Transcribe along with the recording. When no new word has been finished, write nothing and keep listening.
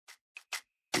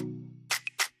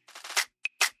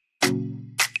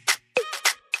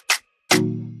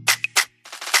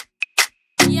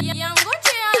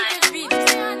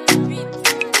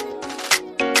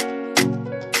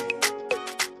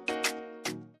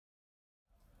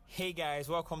Hey guys,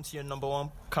 welcome to your number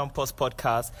one campus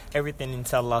podcast, Everything in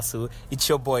Lasso. It's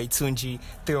your boy Tunji,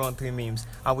 313 Memes.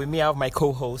 And with me I have my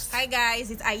co-host. Hi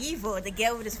guys, it's Aivo, the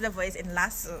girl with the sweet voice in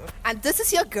Lasso. And this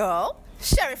is your girl,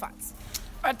 Sherifat.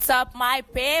 What's up, my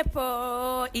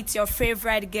people? It's your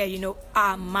favorite girl,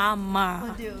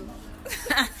 Mama.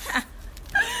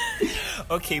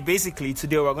 Okay, basically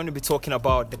today we're going to be talking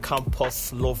about the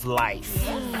campus love life.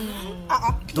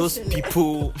 Those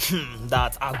people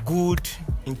that are good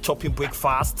in chopping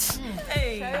breakfast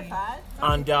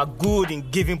and they are good in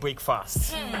giving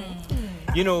breakfast.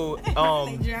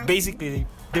 Basically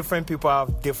different people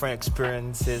have different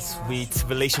experiences with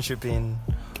relationship in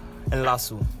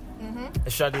Lasso.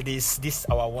 Especially this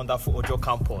our wonderful Ojo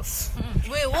campus.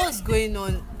 Wait, what's going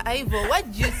on? Ivo, what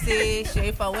did you say,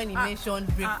 Sherifa, when he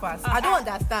mentioned breakfast? I don't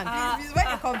understand. When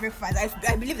you call breakfast,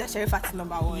 I believe that Sherifat is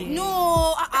number one. Yeah.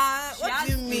 No, what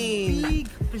do you mean? Big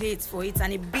plate for it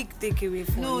and a big takeaway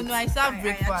for it. No, I serve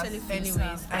breakfast. actually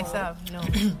Anyways, I serve. No.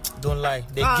 Don't lie,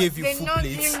 they gave you full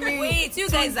plates. Wait, you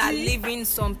guys are leaving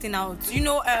something out.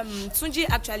 Tunji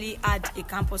actually had a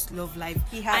campus love life.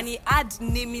 He has. And he had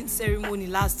naming ceremony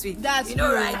last week. That's you know,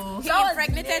 true. right? He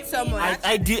impregnated someone.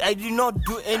 I did not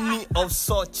do any of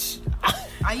such.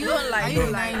 Are you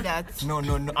denying that? No.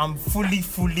 I'm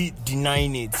fully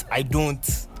denying it. I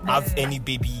don't have any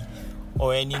baby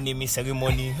or any naming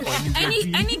ceremony or any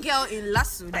baby. Any girl in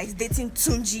Lasso that is dating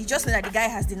Tunji, just know that the guy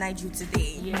has denied you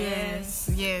today. Yes.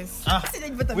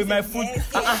 With my food.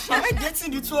 Am I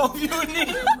dating the two of you?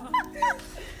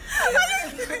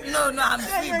 No, I'm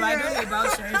free, but I don't know about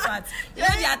Sherifat. There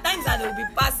are times that they'll be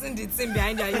passing the thing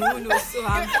behind her. You won't know, so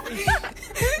I'm free.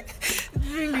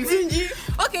 Tunji.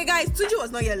 Okay, guys, Tunji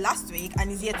was not here last week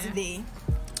and is here today.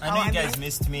 I know you guys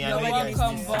missed me. You're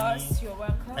welcome.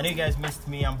 I know you guys missed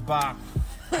me. I'm back.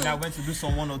 And I went to do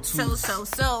some 1 or 2.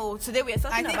 So today we are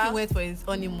talking I think about. he went for his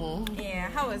honeymoon. Yeah,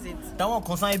 how was it? That one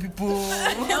concern people.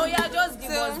 No, just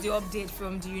give us the update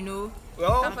from the,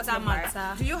 Campus love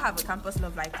life. Do you have a campus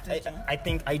love life? I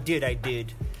think I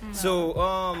did. So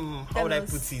how would I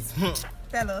put it?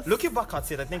 Tell us. Looking back at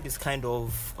it, I think it's kind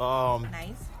of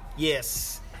Nice.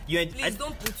 Yes. Please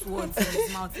don't put words in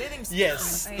his mouth. Let him speak.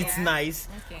 Yes, it's nice.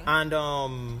 Okay.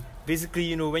 And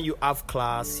basically, when you have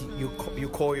class, you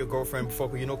call your girlfriend before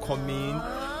come in.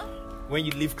 When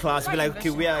you leave class, be like, okay,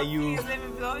 where are you?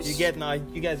 You get now.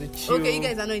 You guys are chill. Okay, you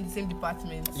guys are not in the same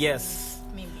department. Yes.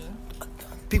 Maybe.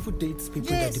 People date people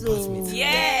in their department.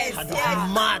 Yes.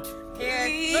 That's mad.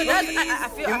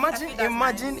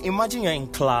 Imagine you're in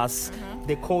class.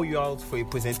 They call you out for a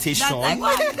presentation. I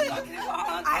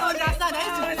understand.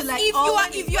 I used to feel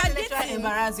like if you are lecturer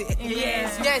embarrass you.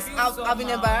 Yes. I've been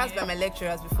embarrassed by my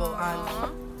lecturers before,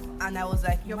 and I was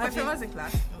like, Your boyfriend was in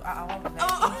class.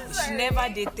 She never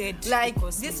dated. Like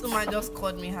this woman just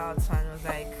called me out and was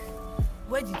like,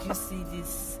 where did you see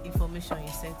this information you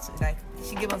sent to? Like,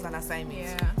 she gave us an assignment.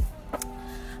 Yeah.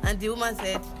 And the woman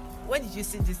said, where did you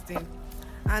see this thing?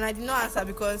 And I did not answer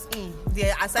because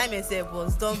the assignment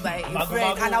was done by a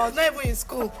friend and I was not even in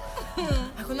school.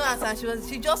 I could not answer.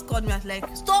 She just called me and was like,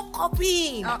 stop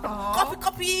copying.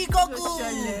 Copy, Google.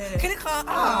 Can you come?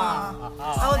 I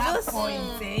was just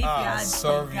If you had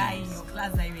sorry. a guy in your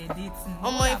class that you were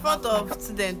dating. in front of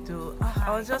students too. I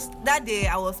was just that day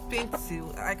I was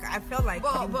painful. Like I felt like.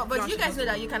 But you guys know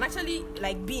that you can actually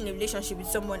be in a relationship with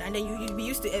someone and then you'll be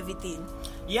used to everything.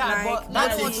 Yeah, but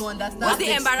that's what you understand. What's the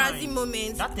takes embarrassing time.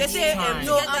 moments? That They takes say time.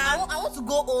 No, I want to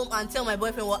go home and tell my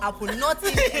boyfriend what happened.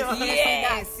 Nothing.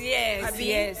 Yes.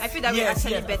 I feel that we're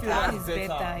actually better. That is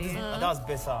better, yeah. That's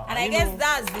better. And I guess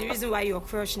that's the reason why your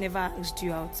crush never asked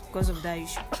you out, because of that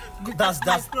issue. That's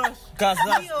deep.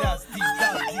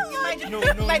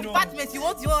 My department, you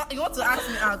want to ask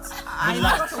me out. I know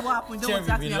what happened. Don't want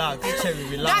to ask me out. Cherry,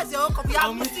 relax. That's your own copy.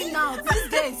 I'm missing out. This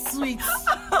day is sweet.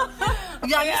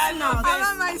 You are missing out.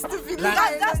 How am I stupid?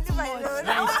 That's too much.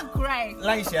 I want to cry.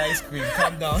 Like your ice cream.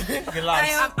 Calm down.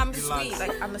 Relax. I'm Relax.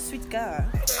 sweet. I'm a sweet girl.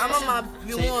 I'm on my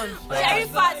one.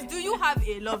 Sherifat, do you have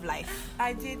a love life?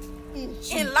 I did. In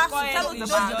Lasso, tell us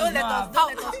about. Don't let us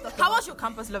talk How was your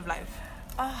campus love life?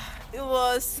 It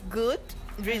was good,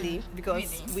 really,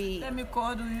 because Let me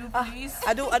call you, please.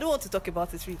 I don't want to talk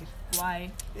about it really.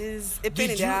 Why? It's a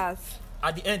pain in the ass.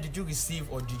 At the end, did you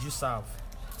receive or did you serve?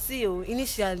 See,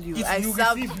 initially If I you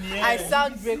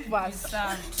served breakfast.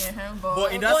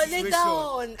 But in that But situation, later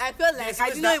on, I felt like I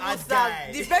didn't even serve.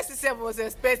 The person itself was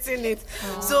expecting it,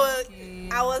 so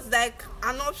I was like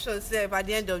an option. Self at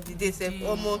the end of the day,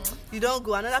 you don't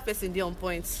go. Another person there on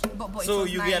point. so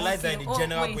you realize that in the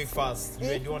general breakfast, you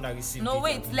were the one that received No, it.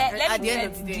 wait. Let At me the end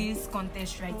get of the day. this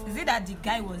contest right. Is it that the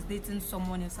guy was dating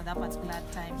someone else at that particular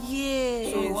time?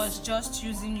 Yeah. So was just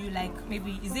using you like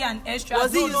maybe is it an extra?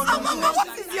 Was it?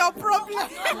 What is your problem?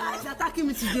 He's attacking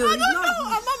me today. I don't know.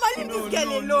 Mama, leave this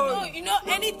girl alone. No, you know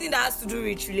anything that has to do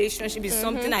with relationship is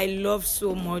something I love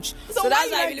so much. So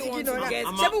that's why I really want to get.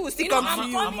 Shebu will still come to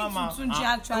you. I'm coming to Tunji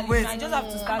actually. I just have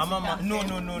to start.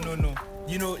 No.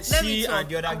 You know, she and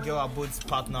the other girl are both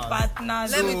partners.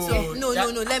 Let me talk. No,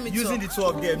 let me talk. Using the two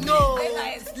of them. No,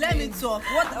 let me talk.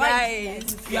 What?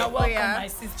 Guys, You are welcome, my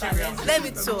sister. Let me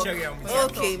talk.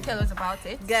 Okay, tell us about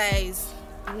it. guys.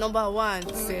 Number one,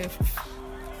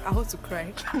 I want to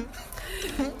cry.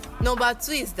 Number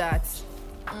two is that,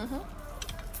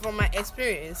 from my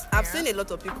experience, I've seen a lot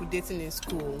of people dating in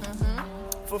school.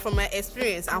 From my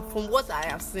experience and from what I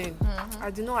have seen,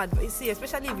 I do not advise. You see,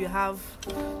 especially if you have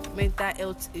mental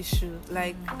health issue,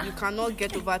 like you cannot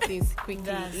get over things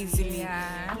quickly, easily.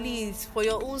 Yeah. Please, for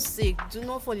your own sake, do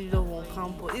not fall in love on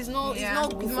campus. It's not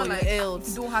good for your health.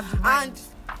 You don't have the mind.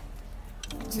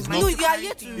 No, you are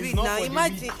here to read now.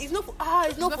 Imagine, it's not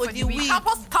for the weak.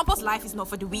 Campus life is not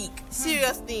for the weak.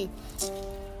 Seriously.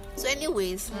 So,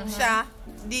 anyways,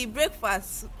 the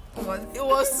breakfast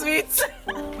was sweet.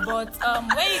 But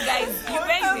when you guys,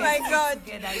 Oh my God.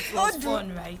 together, it was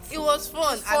fun, right? It was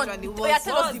fun. Actually, it was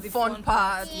Tell us the fun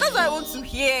part. That's what I want to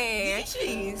hear. The issue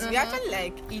is we actually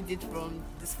like eat it from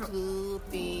the school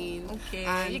thing. Okay,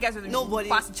 and you guys will nobody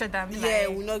pass each other. And be Yeah,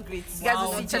 like, we're not great. you guys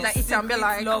will see each other eat and be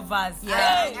like, lovers.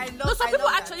 I love, no, some I people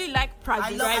love actually like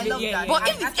private. I love that. But I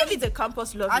if it's a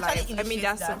campus love life, I mean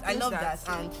that's that. I love that.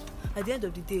 And at the end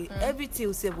of the day, everything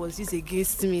you said was used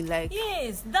against me. Like,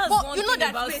 Yes, that's But one you know thing that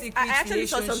about place, secret I actually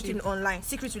saw relationship. something online,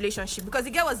 secret relationship, because the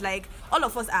girl was like, all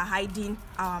of us are hiding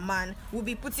our man. We'll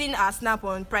be putting our snap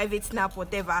on private snap,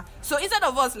 whatever. So instead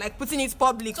of us like putting it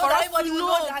public, so for that us to everybody will know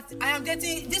know that I am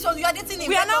dating this one. You are dating him.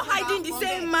 we are not hiding the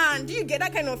same man. Do you get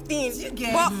that kind of thing? You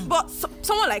get? But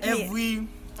someone like me, Every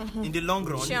in the long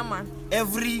run, chairman.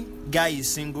 every guy is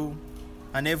single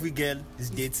and every girl is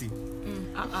dating.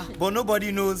 But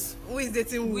nobody knows Who is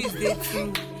dating who?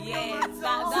 Yes,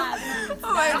 that's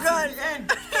Oh my God.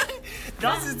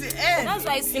 that is the end. That's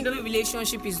why single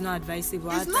relationship is not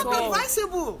advisable at all.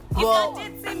 advisable. If you're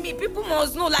dating me, people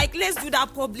must know. Like, let's do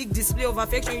that public display of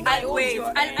affection. You know,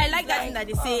 I like that thing that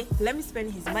they say, let me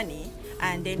spend his money,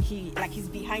 and then he's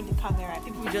behind the camera.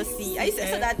 People will just see. I used to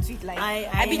say that tweet, like,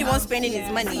 I be the one spending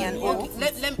his money and all.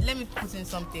 Okay, let me put in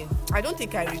something. I don't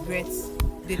think I regret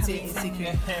dating in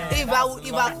secret. If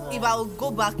I will go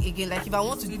back again, like if I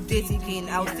want to date again,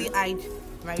 I will still hide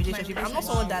my relationship. I'm not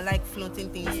someone that like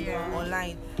flaunting things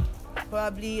online.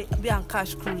 Probably be on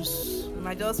cash cruise.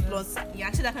 Might just flaunt. You're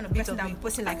actually that kind of person that will be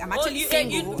posting like, I'm Oh, actually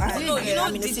single.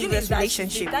 I'm in a serious The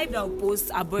relationship. type that will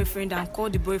post a boyfriend and call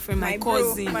the boyfriend my bro,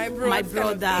 cousin, my bro, my that kind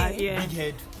of brother. thing. Yeah. Big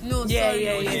head. No, Yeah, sorry.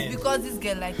 yeah, It's yeah. because this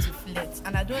girl likes to flirt,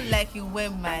 and I don't like it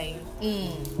when my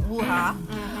woo-ha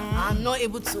I'm not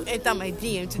able to enter my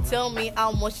DM to tell me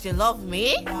how much they love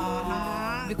me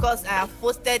because I have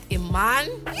posted a man.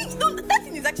 You know, that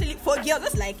thing is actually for girls.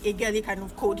 That's like a girly kind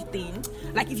of code thing.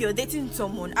 Like if you're dating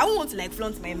someone, I won't want to like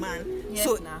flaunt my man. Yes,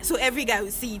 So every guy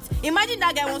will see it. Imagine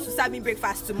that guy wants to serve me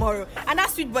breakfast tomorrow, and that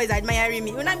sweet boy is admiring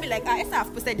me. When I be like, Esther,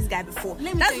 I've posted this guy before.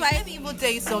 Let me even tell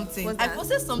you something. What's I that?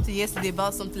 posted something yesterday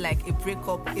about something like a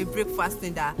breakfast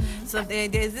thing that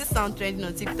something. There's this sound trending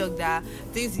on TikTok that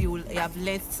things you have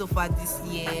learned so far this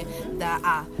year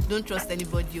that don't trust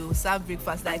anybody. You serve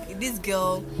breakfast. Like this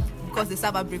girl, because they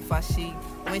serve her breakfast, she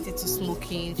went into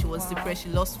smoking. She was depressed. She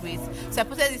lost weight. So I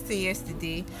posted this thing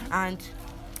yesterday, and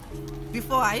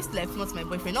before I used to like flaunt my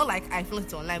boyfriend, not like I flaunt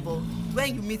it online, but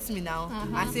when you meet me now,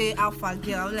 I say alpha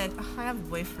girl, I'm like, I have a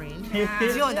boyfriend. Do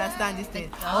you understand this thing?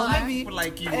 Or maybe People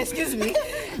like you. excuse me,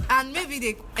 and maybe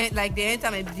they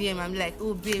enter my DM. I'm like,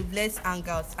 oh babe, let's hang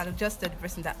out. And I've just tell the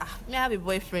person that may I have a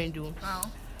boyfriend though.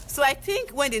 Wow. So I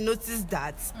think when they noticed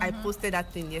that I posted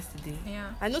that thing yesterday,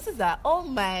 I noticed that all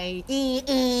my they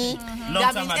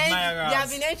Long-time admirers. have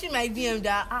been entering my DM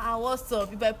that what's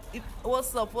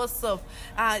up? What's up?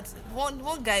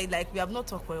 One guy, like we have not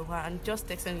talked for a while, and just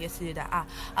texted me yesterday that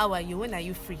how are you? When are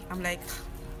you free? I'm like,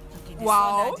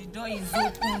 Wow. The door is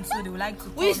open, so they would like to.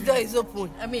 which door is open?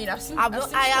 I mean, I've seen.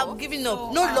 I have given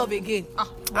up. No love again.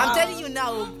 I'm telling you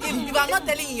now. If I'm not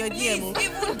telling you in your DM,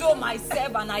 Even though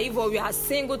myself and Aivo, we are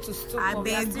single to stop,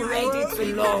 we are still ready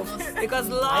to love because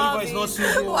love Aivo is not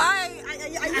single. Why?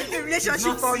 Are you in a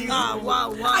relationship for me?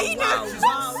 Wow. Are you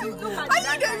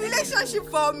in a relationship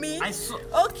for me?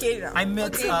 Okay. Now. I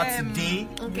met her today,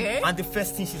 Okay. and the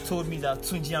first thing she told me that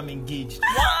Tunji, I'm engaged.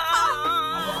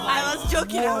 I was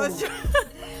joking.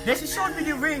 Then she showed me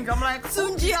the ring. I'm like,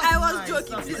 Tunji, I was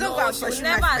joking. Please don't go and she push will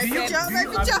never my accept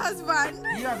future husband.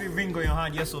 do you have a ring on your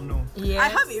hand? Yes or no? Yes. I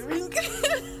have a ring.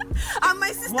 And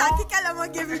my sister sister Kike Lama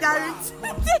gave me that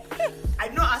ring. I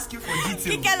did not ask you for details.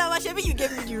 Kike Lama, Shebi, you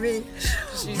gave me the ring.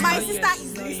 My sister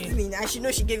is listening, and she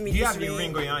knows she gave me Do you this have a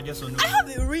ring on your hand, yes or no? I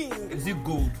have a ring. Is it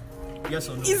gold? Yes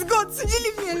or no? It's good. Suji,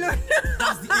 leave me alone.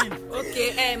 That's the end.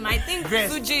 Okay, I think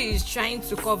Rest. Suji is trying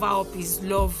to cover up his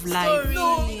love life.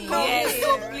 No. Yes,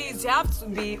 so please, you have to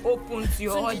be open to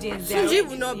your audience. They are Suji ready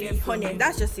will not to be hear from honest. you.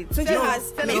 That's just it. Suji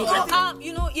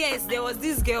has Yes, there was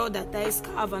this girl that I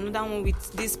scarf, another one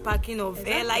with this packing of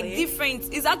hair, like Exactly.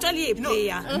 different. It's actually a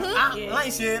player.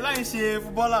 Yeah. Line share,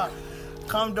 footballer.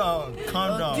 Calm down.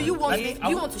 Do you want? I Do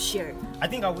you want to share I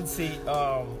think I would say,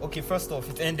 okay, first off,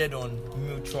 it ended on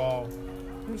mutual.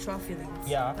 mutual feelings?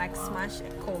 Yeah. Like smash,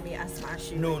 call me, I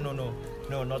smash you. No,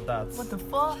 not that. What the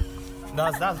fuck?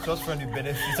 That's just friend with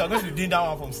benefits. I'm going to be doing that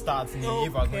one from start.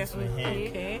 If we're going to hang.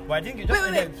 Okay. But I think you just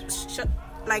ended. Wait.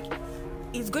 Like,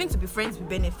 it's going to be friends with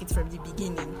benefits from the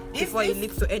beginning before it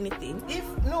leads to anything. If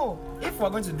we're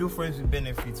going to do friends with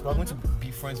benefits, we're going to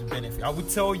be friends with benefits. I will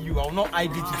tell you, I will not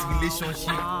hide it with relationship.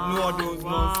 No all those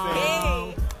nonsense.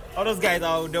 Hey. All those guys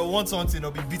they'll want something,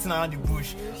 they'll be beating around the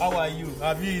bush. How are you?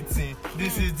 Have you eaten?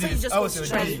 This is So you this. just How go was your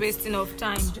straight. day? Wasting of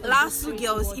time. Last two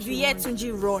girls, if you hear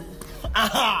Tunji, run.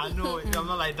 No, I'm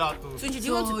not like that though. Tunji, do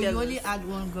you want to tell only us? had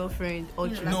one girlfriend or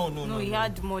two? No. He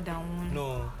had more than one.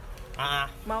 No.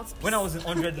 Mouth. When I was in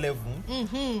 100 level,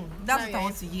 That's what I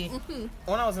want to hear.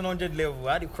 when I was in 100 level,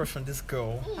 I had a crush on this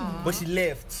girl, but she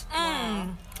left.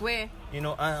 Where? You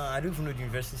know, I don't even know the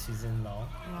university she's in now.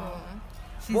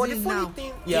 She's But the in funny now.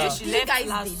 thing, she You left guys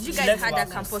last did. You week. guys left had that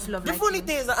last campus love The life. funny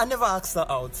thing is that I never asked her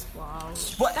out. Wow.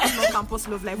 But That's not campus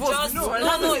love life. What's Just, this no,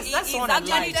 one? it's that's one I actually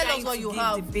like. Tell us trying what to you give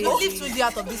have. the baby. Don't leave Suji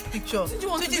out of this picture.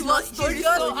 Suji is not story.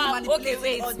 Okay,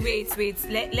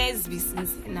 wait. Let's be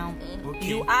sincere now. Okay.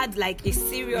 You had like a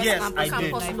serious Yes, campus I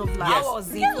did. Campus love life. Yes. How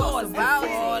was it? What was the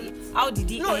fun? How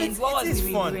did it No, end? What it was is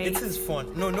the fun. regret? It is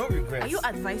fun. No regrets. Are you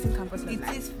advising campus love It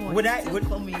life? is fun. Would I- It's still would-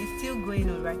 coming. It's still going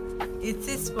on, right? It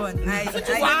is fun.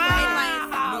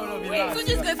 Wow. relax. So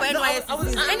just going for No,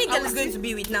 NYS. Any girl is going to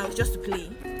be with now is just to play.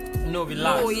 No,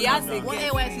 relax. No, he has Calm a down. One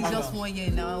AYS is just 1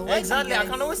 year now. Why Exactly. you I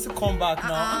guys- can always still come back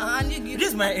now. And you This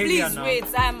is my area Please now. wait.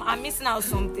 I'm missing out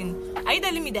something. Are you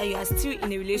telling me that you are still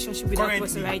in a relationship with that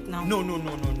person right now? No.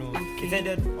 It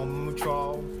ended on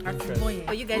mutual interest. 1 year.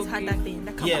 But you guys had that thing.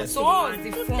 That campus Yes. So what was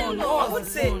the fun? I What would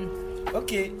was the say, fun?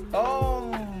 okay,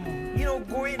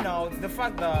 going out, the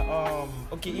fact that,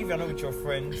 okay, if you're not with your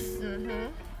friends,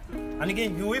 and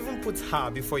again, you even put her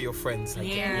before your friends.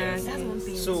 Like, Yeah. That's one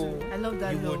thing. So I love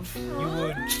that you love.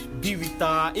 would be with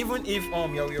her, even if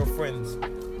you're with your friends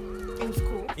in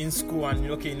school. in school and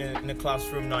okay in a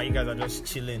classroom now, you guys are just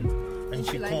chilling, and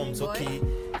she like comes, me, boy? okay,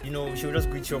 she'll just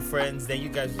greet your friends, then you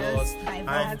guys just vibe and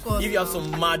out. if you have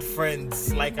some mad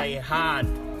friends like I had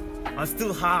and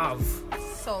still have.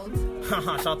 Salt.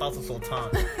 Shout out to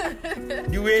Sultan.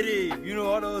 The way they,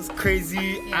 all those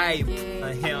crazy hype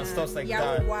and hair and stuff like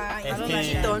that. Why? And I don't hair.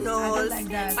 like McDonald's. like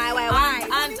that. Why?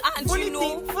 And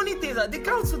Funny thing is that the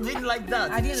girl too didn't like that.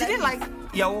 I didn't she like didn't like.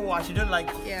 Yeah, what? She didn't like.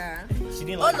 Yeah. She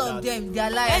didn't All like of that. them, they are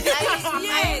like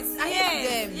yes.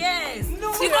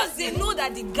 Because they know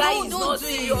that the guy is not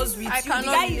serious with I you. The cannot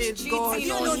guy relate, is God. cheating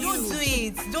No, on you. don't do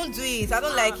it. Don't do it. I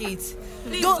don't like it.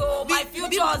 Please, Don't oh, my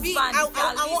future husband, if you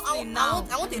are listening now.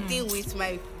 I want a thing with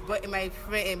my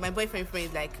friend, my boyfriend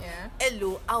friend, like,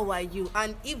 hello, how are you?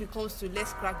 And if it comes to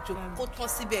let's crack joke,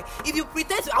 if you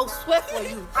pretend to, I'll swear for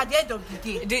you. At the end of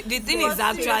the day, The thing is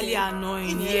actually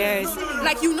annoying. Yes.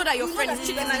 Like you know that your friend is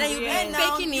cheating and then you be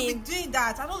faking you it. be doing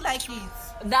that. I don't like it.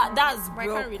 That's I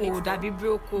bro can't relate code. to That be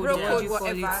bro code. Bro what code, you call it,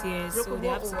 whatever. yes. Bro So code, they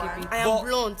have to whatever. keep it. I am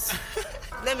blunt.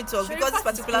 Let me talk because this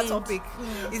particular topic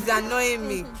is annoying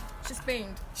me. She's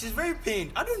pained. She's very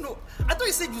pained. I don't know. I thought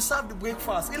you said you served the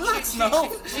breakfast. Relax now. No,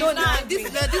 this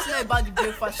is not about the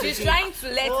breakfast. She's trying to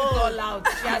let it all out.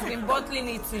 She has been bottling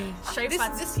it in.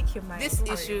 This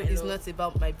issue is not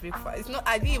about my breakfast. It's not.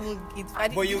 I didn't even eat.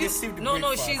 But you received the No,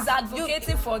 breakfast. she's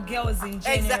advocating for girls in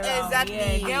general. Exactly.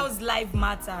 Yeah, girls' life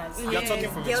matters. You're talking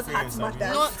from Girls' experience. hearts Abi?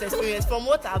 matter. Not experience. From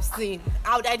what I've seen,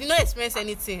 I did not experience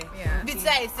anything. Yeah.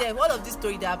 Besides, all of this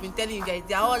story that I've been telling you guys,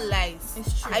 they are all lies.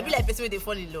 It's true. I be like person when they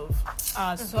fall in love.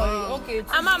 Sorry. Okay.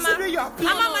 Mama,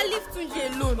 leave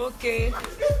Tunji alone. Okay.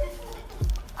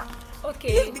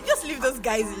 Okay. Just leave those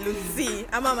guys alone. See,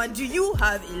 Mama, do you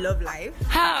have a love life?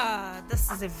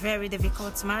 This is a very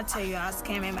difficult matter you're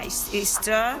asking me, my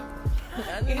sister.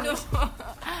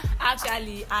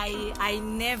 Actually, I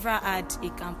never had a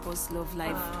campus love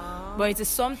life. But it is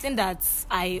something that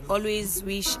I always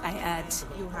wish I had.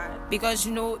 You had. Because,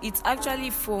 it's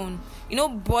actually fun.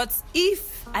 But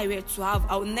if I were to have,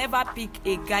 I would never pick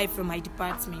a guy from my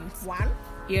department. One.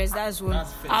 Yes, that's one.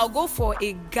 I'll go for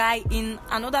a guy in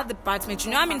another department.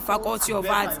 You know, I'm in faculty of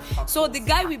arts. So the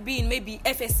guy will be in maybe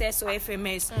FSS or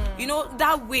FMS. You know,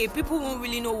 that way people won't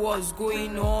really know what's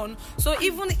going on. So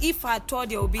even if I thought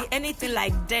there will be anything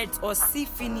like death or see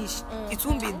finish, it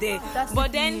won't be there.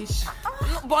 But then,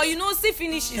 but you know, see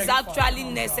finish is actually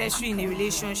necessary in a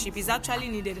relationship. It's actually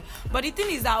needed. But the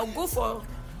thing is that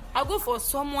I'll go for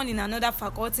someone in another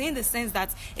faculty, in the sense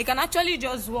that he can actually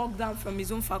just walk down from his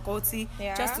own faculty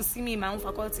just to see me in my own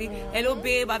faculty. Hello,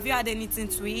 babe, have you had anything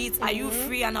to eat? Are you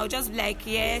free? And I'll just be like,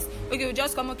 yes. Okay, we'll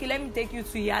just come. Okay, let me take you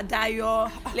to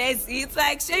Yadayo. Let's eat.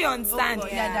 Like, sure, you understand.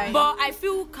 But I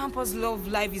feel campus love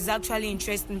life is actually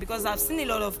interesting because I've seen a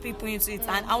lot of people into it,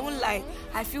 and I won't lie,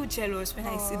 I feel jealous when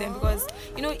I see them because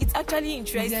you know it's actually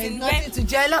interesting. There's nothing to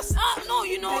jealous. No,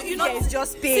 you know, it's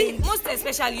just pain. See, most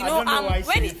especially, you know,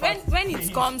 when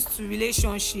it comes to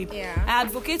relationship, I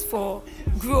advocate for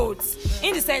growth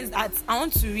in the sense that I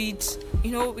want to read.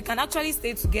 You know, we can actually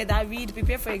stay together, read,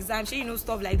 prepare for exams, you know,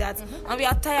 stuff like that. And we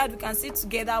are tired, we can sit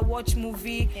together, watch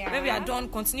movie. When we are done,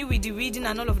 continue with the reading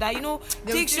and all of that. You know,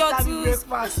 take short tools.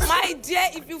 My dear,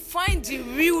 if you find the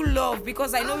real love,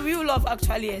 because I know real love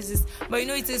actually exists, but you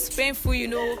know, it is painful, you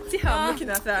know. See how I'm looking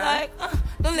at her. Like,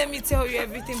 don't let me tell you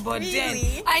everything, but really?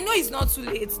 Then I know it's not too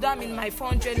late. So I'm in my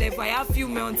 400 level. I have few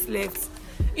months left.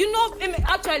 You know,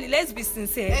 actually, let's be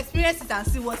sincere. Experience it and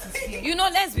see what is here. You know,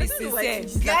 let's be sincere.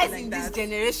 Guys in this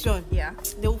generation,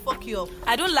 they will fuck you up.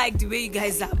 I don't like the way you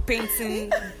guys are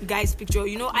painting guys' picture.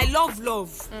 You know, I love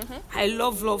love. I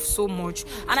love love so much,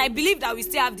 and I believe that we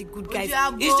still have the good guys.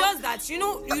 It's just that you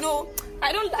know.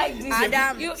 I don't like this.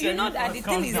 Adam, you know that the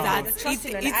thing is that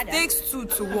it takes two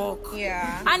to work.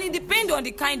 And it depends on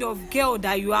the kind of girl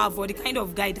that you have or the kind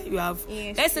of guy that you have.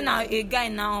 Let's say now a guy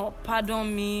now,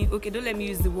 pardon me, okay, don't let me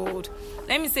use the word.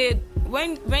 Let me say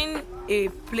when a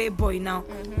playboy now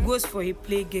goes for a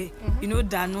play girl, you know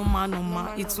that no man,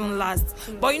 it won't last.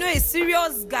 But you know, a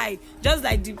serious guy, just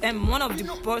like one of the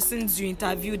persons you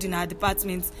interviewed in our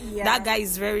department, that guy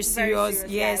is very serious.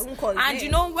 Yes. And you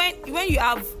know, when you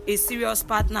have a serious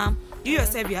partner, you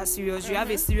yourself, you are serious, you have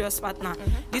a serious partner,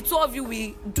 the two of you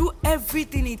will do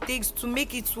everything it takes to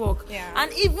make it work.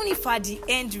 And even if at the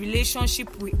end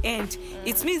relationship will end,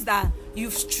 it means that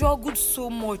you've struggled so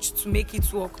much to make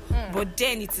it work, but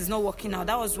then it is not working out.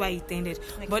 That was why it ended.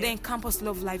 But then campus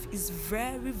love life is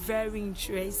very, very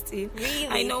interesting. Really?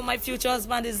 I know my future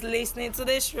husband is listening to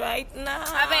this right now.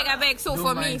 I beg. So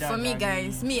for me,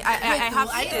 guys, I have.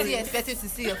 I didn't expect to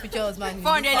see your future husband.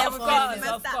 400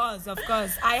 of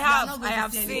course. I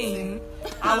have seen.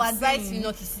 I would advise you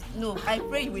not to see. No, I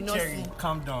pray you will not see.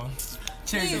 Calm down.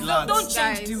 Please don't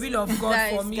change the will of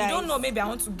God for me. You don't know, maybe I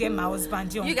want to get my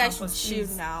husband here on campus. You guys should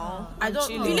chill now. I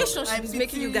don't know. Relationship is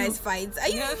making you guys fight. Are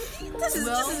you? This is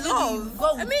love.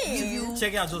 I mean,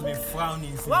 Check out just been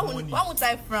frowning. Why would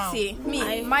I frown? See,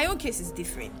 my own case is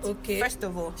different. Okay. First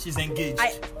of all, she's engaged.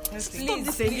 Stop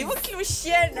this again. What can we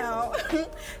share now?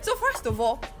 So first of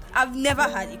all, I've never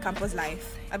had a campus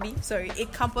life. A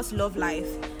campus love life.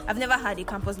 I've never had a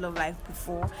campus love life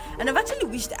before. And I've actually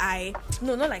wished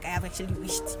not like I have actually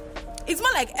wished. It's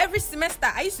more like every semester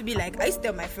I used to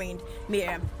tell my friend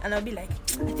Miriam, and I'll be like,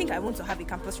 I think I want to have a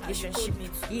campus relationship.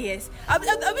 Yes. I'll be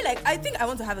like, I think I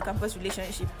want to have a campus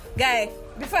relationship. Guy,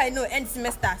 before I know end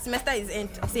semester is end.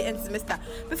 I say end semester.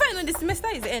 Before I know the semester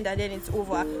is end and then it's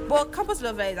over. But campus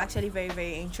love life is actually very,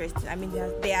 very interesting. I mean,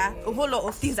 there are a whole lot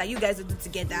of things that you guys will do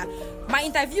together. My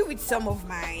interview with some of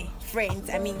my friends,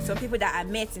 some people that I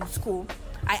met in school,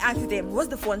 I asked them, what's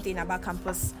the fun thing about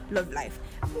campus love life?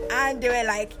 And they were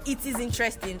like, it is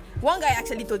interesting. One guy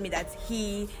actually told me that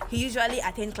he usually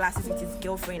attend classes with his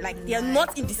girlfriend. Like, they are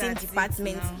not in the same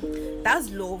department.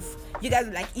 That's love. You guys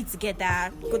will like eat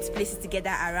together, go to places together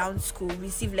around school,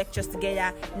 receive lectures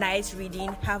together, night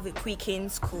reading, have a quickie in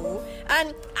school.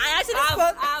 And I actually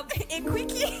spoke a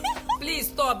quickie. Please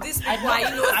stop. This people are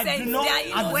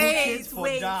innocent.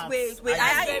 Wait.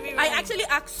 I actually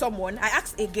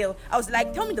asked a girl, I was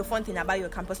like, tell me the fun thing about your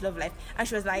campus love life. And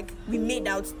she was like, we made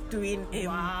out doing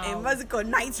what's it called,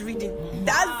 night reading.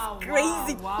 That's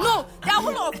crazy. No, there are a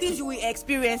whole lot of things you will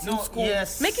experience in school.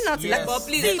 Yes, making out yes. But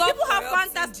please, people have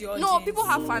fantasy. No, people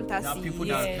have fantasy.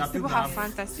 People have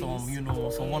fantasies.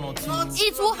 Some one or two.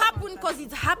 It will happen because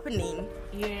it's happening.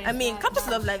 Yeah. Campus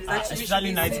love life is actually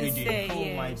especially night reading.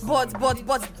 Oh my God.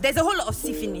 But there's a whole lot of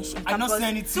sea finish in I'm campus. not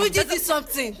saying anything. Tunji did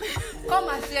something. Come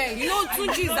and share.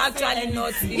 Tunji is actually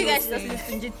not. You guys just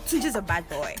listen. Tunji's a bad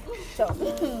boy. So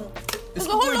There's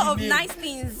a whole lot of nice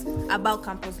things about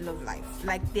campus love life.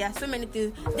 Like there are so many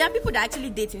things. There are people that actually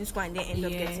date in school and then end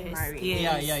up getting married.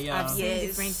 Yeah. I've seen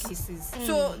different cases.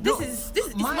 So this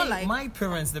is more like my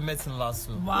parents, they met in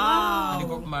Lasso. Wow. And they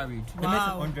got married. They met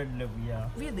at 100 level. Yeah.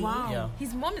 Really? Wow. Yeah.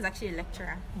 His mom is actually a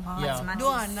lecturer. Wow. Yeah.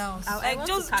 Don't announce. Like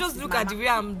just look at the way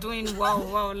I'm doing.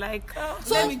 Wow. Like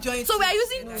Let me join. So we are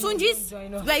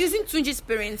using Tunji's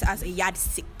parents as a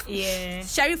yardstick. yeah.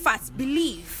 Sherifat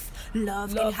believe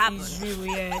love can happen. Is real,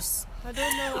 yes. I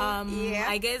don't know.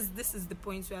 I guess this is the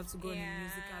point we have to go on the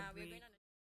musical break.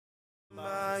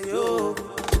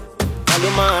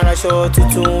 aṣọ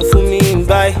tuntun fún mi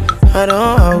báyìí. I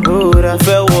don't outgrow that. Mo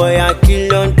fẹ́ wọ Yankee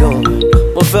London,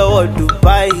 mo fẹ́ wọ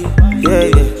Dubai.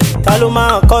 Ta ló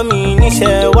máa kọ́ mi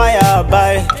níṣẹ́ wáyà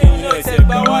báyìí?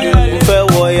 Mo fẹ́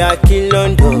wọ Yankee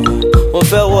London, mo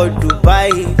fẹ́ wọ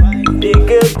Dubai.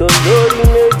 Dèké tó lórí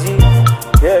méjì,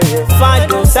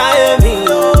 fàdùn sáyé mi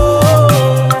o.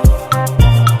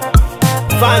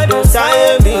 Fàdùn sáyé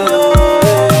mi o.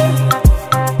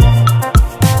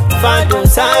 Fàdùn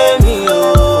sáyé mi o.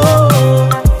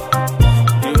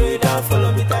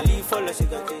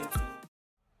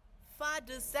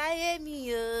 Fadu saye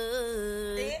mi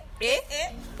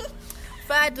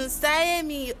Fadu saye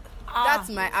mi. That's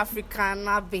my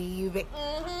Africana baby.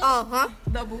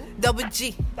 Double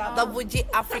G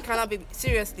Africana baby.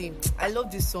 Seriously, I love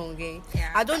this song.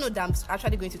 Yeah. I don't know that I'm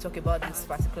actually going to talk about this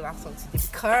particular song today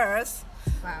because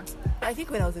I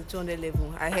think when I was in 200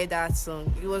 level, I heard that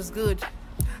song. It was good.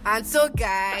 And so,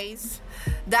 guys,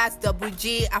 that's Double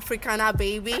G Africana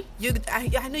baby.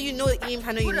 I know you know him.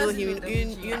 I know you know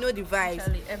him. You know the vibes.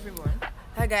 Actually, everyone.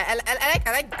 That guy,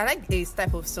 I like this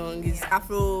type of song. It's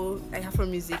Afro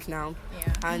music now.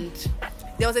 Yeah. And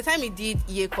there was a time he did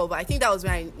Ye cover. I think that was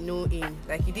when I know him.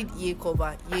 Like he did Ye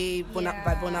cover, by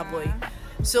Burna Boy.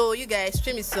 So you guys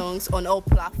stream his songs on all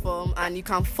platforms, and you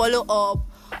can follow up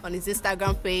on his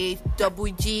Instagram page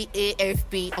DOUBLEGEE_.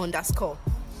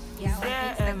 Is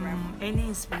there any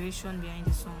inspiration behind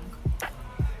the song?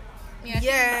 Yeah. He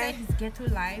said his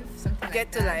Ghetto Life, something like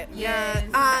that. Ghetto Life, Yes.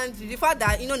 And the fact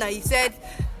that now he said,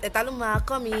 "Taluma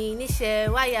come in,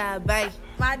 nishe waya buy."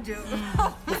 Majo.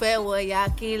 Mo fẹ́ wọ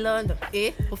Yankee London,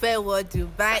 mo fẹ́ wọ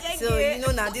Dubai.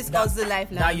 So now this hustle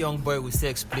life now. That young boy will still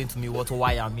explain to me what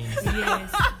wire means.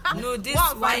 Yes. No, this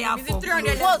wire Is for it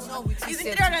 300 What's wrong with Is you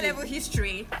it said 300 today? level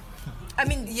history? I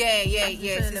mean,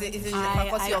 It's in the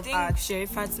faculty I of think art.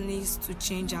 Sherifat needs to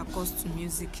change her course to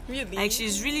music. Really? Like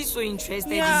she's really so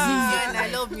interested in Yeah, and I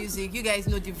music. love music. You guys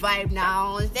know the vibe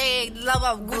now. Hey, love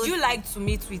of good. Would you like to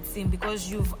meet with him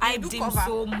because you've hyped him cover.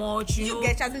 so much? You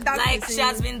get- she has been dancing like to she you.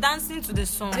 has been dancing to the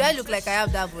song. Do I look like I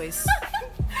have that voice?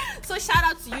 So shout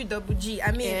out to you, Double G.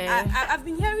 I mean, Yeah. I've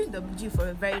been hearing Double G for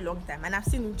a very long time, and I've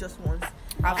seen him just once.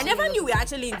 I seen never him. knew we were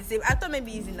actually in the same. I thought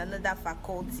maybe he's in another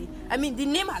faculty. I mean, the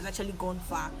name has actually gone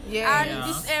far. Yeah. And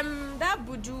this that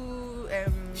Buju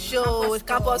Show,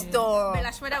 campus tour. Bella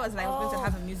Shmurda was like going to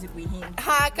have a music with him.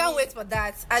 I can't wait for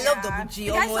that. I love Double G.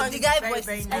 The guy's Almost. song The is guy very, voice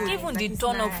very is nice. good. Even Like, the it's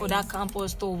turn up for nice. that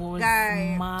campus tour was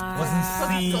Guy. mad. Was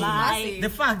insane. Massive. The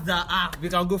fact that we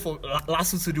can go from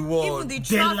Lasso to the world. Even the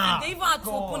Bella. traffic, they even had to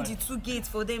God. open the 2 gates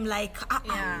for them. Like,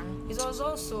 Yeah. it was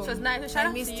also. So it's nice. So shout I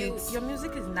out to missed you. it. Your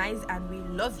music is nice, and we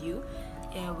love you.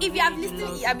 Yeah, we If you have really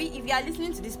listened, love Abi, if you are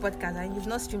listening to this podcast and you've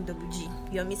not streamed Double G,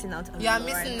 you're missing out. You are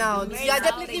missing out. You are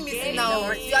definitely missing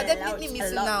out. You are definitely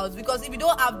missing out because if you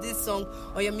don't have this song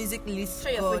on your music list, Show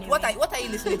your God, phone, what are you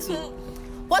listening to?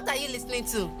 What are you listening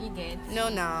to? You get. No,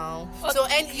 now. So,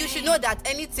 and you should know that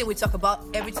anything we talk about,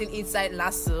 everything inside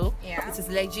Lasso, Yeah. it is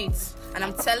legit. And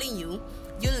I'm telling you,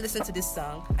 you listen to this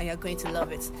song and you're going to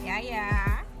love it.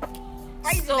 Yeah.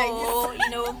 Why is it So, like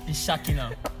this? It's shocking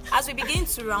now. as we begin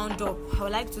to round up, I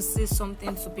would like to say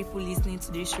something to people listening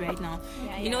to this right now.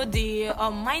 You know, the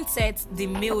mindset the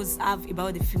males have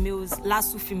about the females,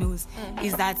 Lasso females,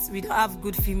 is that we don't have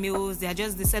good females. They are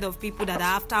just the set of people that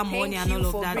are after money and all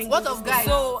of that. What of guys?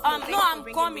 So, Thank you no, for I'm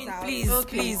bringing coming, this out. please,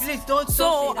 Okay, please. don't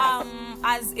So, say that.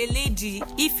 as a lady,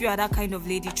 if you are that kind of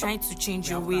lady trying to change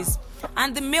your ways,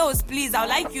 and the males, please, I would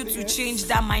like you to change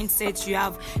that mindset you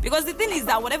have, because the thing is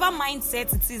that whatever mindset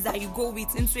it is that you go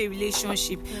with into a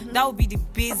relationship, that will be the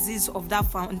basis of that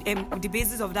the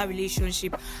basis of that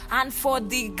relationship. And for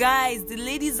the guys, the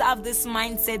ladies have this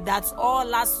mindset that all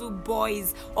Lasso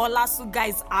boys, all Lasso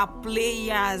guys are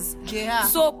players. Yeah.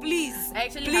 So please, I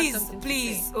actually have something to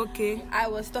please, say. okay. I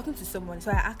was talking to someone, so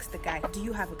I asked the guy, "Do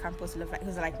you have a campus love life?" He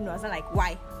was like, "No." I was like,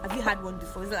 "Why? Have you had one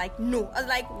before?" He was like, "No." I was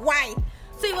like, "Why?"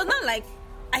 So it was not like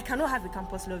I cannot have a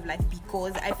campus love life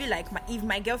because I feel like if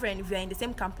my girlfriend, if we are in the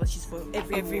same campus, she's for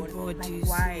everyone. Everybody. Like,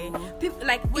 why? People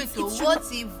like wait. So what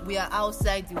if we are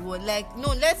outside the world? Like,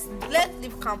 no, let's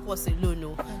leave campus alone.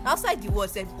 No, outside the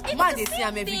world, man, they see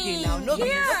them every day now. No,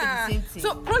 yeah. the same thing.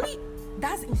 So probably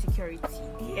that's insecurity.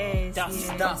 Yes, That's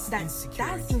insecurity.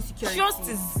 That's insecurity. Trust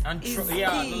is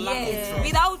key. Yes.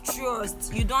 Without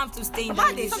trust, you don't have to stay in that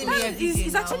relationship.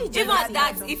 It's actually Even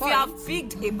that, if you have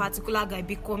picked a particular guy,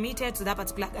 be committed to that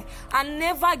particular guy and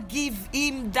never give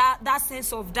him that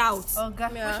sense of doubt. Oh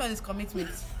God, which one is commitment?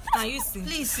 Can you see?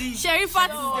 Please see. Sherifat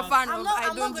is the fan of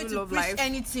I'm not going to preach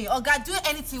anything. Oh God, do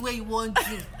anything where you want to.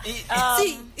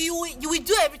 See, you will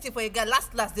do everything for a guy.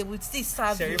 Last they will still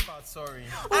serve you. Sherifat, sorry.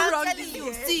 I'm telling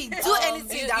you, see, do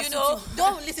anything that you know.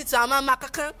 Don't listen to Amama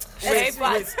Kakan. Wait.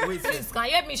 Please, can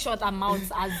you help me shut her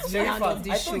mouth as the end of I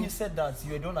this thought show? you said that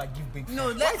you don't like give big.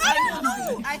 No, let's.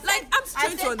 I'm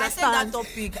trying to understand. I said that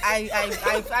topic. I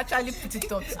actually put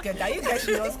it all together. You guys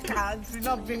should just can't. Do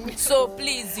not bring me. So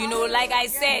please, like I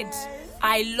said,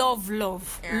 I love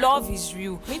love. Love is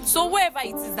real. So wherever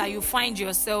it is that you find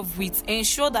yourself with,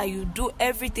 ensure that you do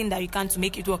everything that you can to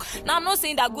make it work. Now, I'm not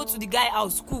saying that go to the guy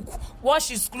house, cook, wash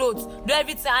his clothes, do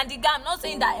everything. And the guy, I'm not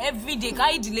saying that every day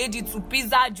carry the lady to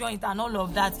pizza joint and all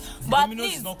of that. But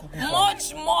please,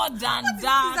 much more than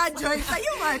that. Pizza joint. Are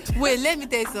you mad? Wait, let me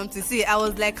tell you something. See, I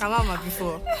was like Kamama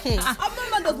before.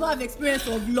 Amama does not have experience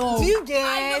of love. Do you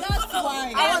get? That's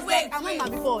why. I was like Kamama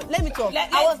before. Let me talk.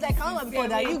 I was like Kamama before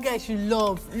that you guys should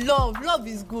love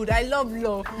is good. I love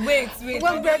love. Wait.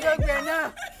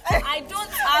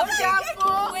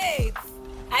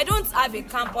 I don't have a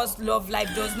campus love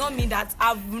life. Does not mean that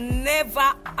I've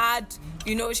never had.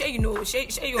 You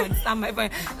understand my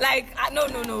point? Like,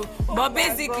 no. But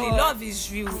basically, love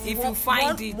is real. If you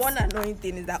find it. One annoying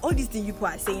thing is that all these things you people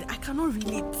are saying, I cannot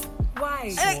relate.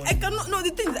 Why? I cannot. No,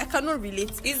 the thing is, I cannot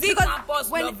relate. Is it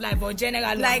campus love life or general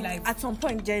love life? Like, at some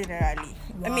point, generally.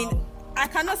 Wow. I mean, I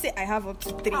cannot say I have up to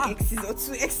 3 exes or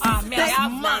 2 exes. I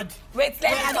have mad. Wait,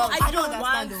 let me talk. I don't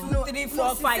understand. 1, 2, 3,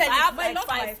 4, 5. I have like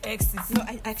 5 exes. No,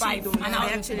 I actually don't. And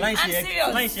I'm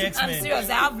serious.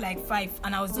 I have like 5,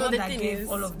 and I was the one that gave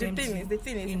all of them. The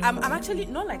thing is, I'm actually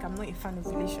not like I'm not a fan of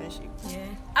relationship. Yeah.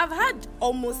 I've had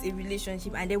almost a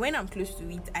relationship, and then when I'm close to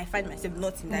it, I find myself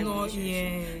not in that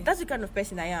relationship. Yeah. That's the kind of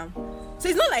person I am. So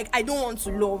it's not like I don't want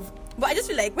to love, but I just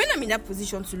feel like when I'm in that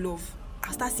position to love,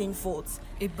 I'll start seeing faults.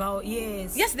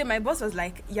 Yesterday, my boss was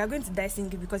like, "You're going to die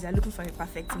single because you're looking for a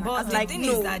perfect man." But I was like,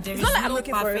 "No, it's not like I'm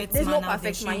looking for it. There's no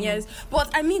perfect man." Yes,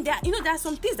 but I mean, there are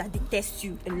some things that they test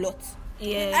you a lot.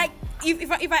 Yeah. Like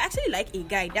if I actually like a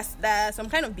guy, there's some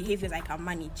kind of behaviors I can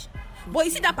manage. But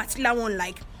you see that particular one,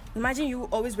 like, imagine you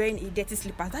always wearing a dirty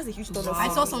slipper. That's a huge turn off. I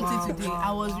saw something today.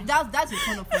 That's a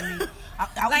turn off for me.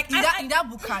 In that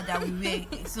buka that we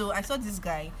wear. So I saw this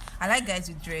guy. I like guys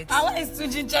with dreads. I want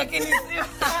Suji checking it.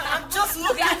 I'm just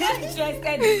looking at him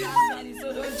interested in that,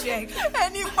 so don't check.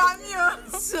 Any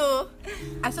family. So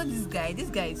I saw this guy. This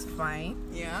guy is fine.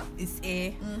 Yeah. It's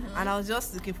A. Mm-hmm. And I was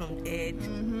just looking from the edge.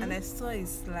 Mm-hmm. And I saw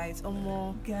his slides. I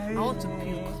want to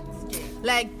puke.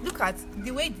 Like, look at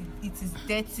the way it is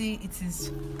dirty. It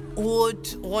is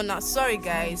old, worn out. Sorry,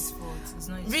 guys. It's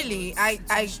not really, I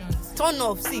turn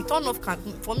off. See, turn off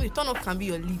can be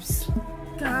your lips.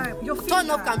 God, your turn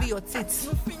off can be your tits.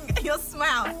 Your finger, your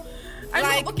smile. But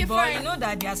fine. You know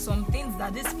that there are some things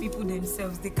that these people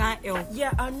themselves they can't help.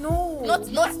 Yeah, I know. Not.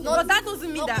 But that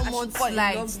doesn't mean that I should fall in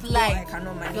love slide. I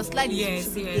cannot manage. Your slide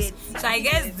yes. So I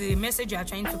guess the message you are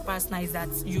trying to pass now is that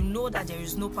you know that there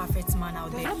is no perfect man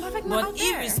out there. But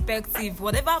irrespective,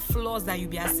 whatever flaws that you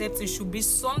be accepting should be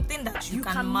something that you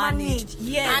can manage.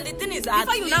 Yeah. And the thing is,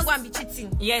 before you now go and be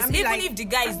cheating. Yes. Even if the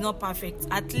guy is not perfect,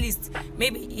 at least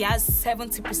maybe he has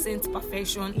 70%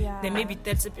 perfection. Yeah. Then maybe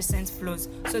 30% flaws.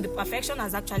 So the perfection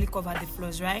has actually covered the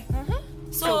flaws, right?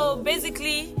 Mm-hmm. So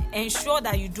basically, ensure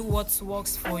that you do what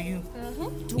works for you.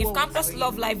 Mm-hmm. If campus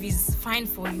love life is fine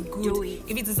for you, good. Do it.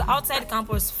 If it is outside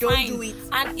campus, fine. Don't do it.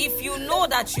 And if you know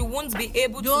that you won't be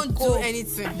able to do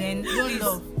anything, then don't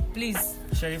love. Please.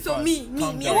 So me,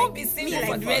 you won't be single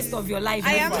for the rest of your life.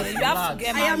 I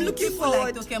am looking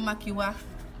forward.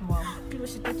 Wow.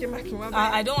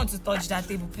 I don't want to touch that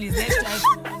table, please. Let's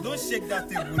try. Don't shake that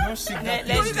table. Don't shake that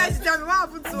table. You guys done what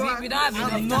happened to her? We don't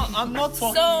have enough. I'm not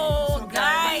talking. So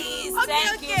guys,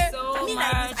 thank you so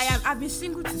much. I've been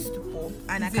single to stupor,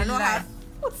 and I cannot have.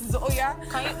 What is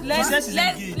Can you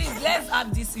let's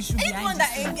have this issue behind anyone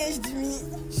that engaged me.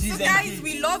 So guys,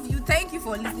 we love you. Thank you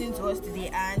for listening to us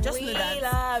today, and just know that we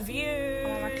love you.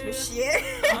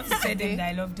 I want to say them that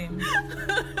I love them.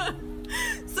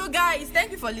 So So guys,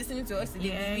 thank you for listening to us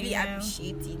today. We really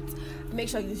appreciate it. Make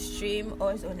sure you stream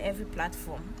us on every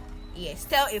platform. Yes,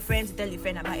 tell a friend to tell a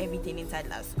friend about everything inside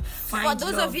Lasso. For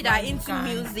those of you that are into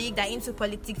music, that are into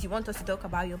politics, you want us to talk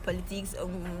about your politics,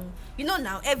 you know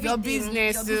now, everything, your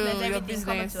business, everything,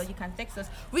 come to us. You can text us,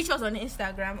 reach us on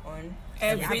Instagram on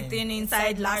everything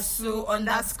inside Lasso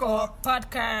 _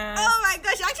 podcast. Oh my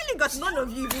gosh, I actually got none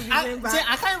of you even remember.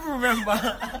 I can't even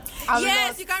remember.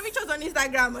 Yes, you can reach us on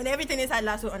Instagram on everything inside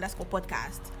Lasso _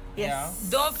 podcast. Yes.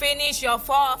 Don't finish your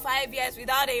 4 or 5 years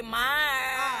without a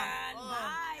man.